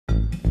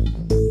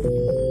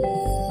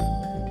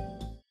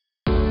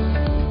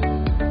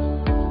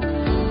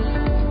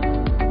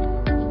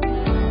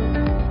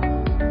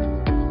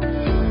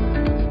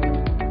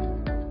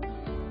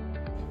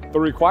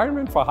The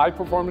requirement for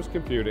high-performance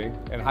computing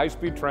and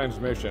high-speed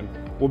transmission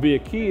will be a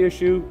key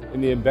issue in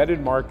the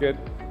embedded market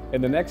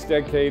in the next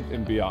decade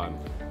and beyond.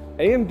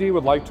 AMD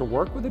would like to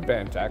work with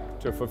Advantech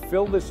to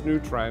fulfill this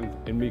new trend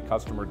and meet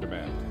customer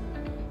demand.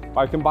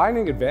 By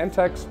combining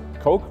Advantech's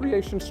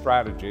co-creation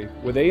strategy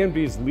with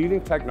AMD's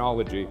leading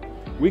technology,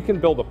 we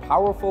can build a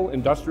powerful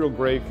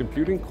industrial-grade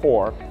computing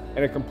core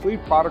and a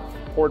complete product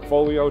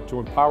portfolio to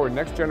empower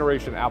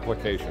next-generation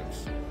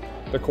applications.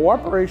 The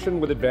cooperation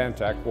with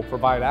Advantech will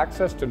provide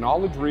access to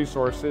knowledge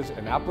resources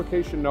and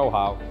application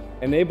know-how,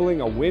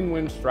 enabling a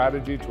win-win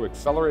strategy to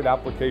accelerate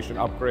application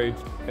upgrades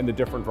in the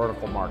different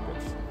vertical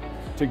markets.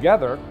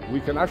 Together,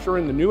 we can usher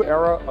in the new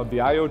era of the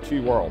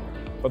IoT world.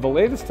 For the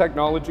latest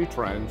technology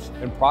trends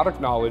and product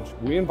knowledge,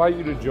 we invite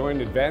you to join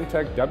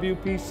Advantech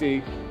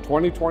WPC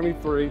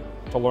 2023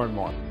 to learn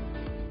more.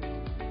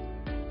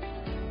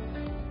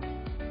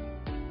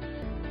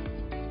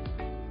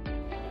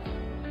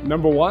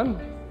 Number one,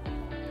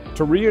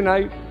 to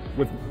reunite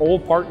with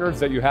old partners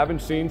that you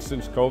haven't seen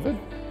since COVID.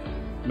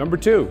 Number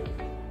two,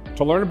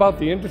 to learn about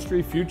the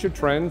industry future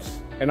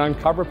trends and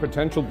uncover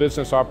potential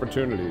business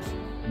opportunities.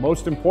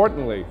 Most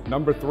importantly,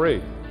 number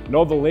three,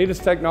 know the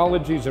latest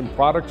technologies and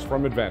products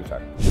from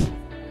Advantech.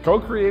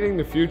 Co-creating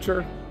the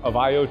future of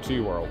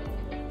IoT world.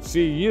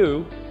 See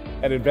you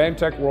at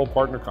Advantech World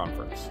Partner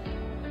Conference.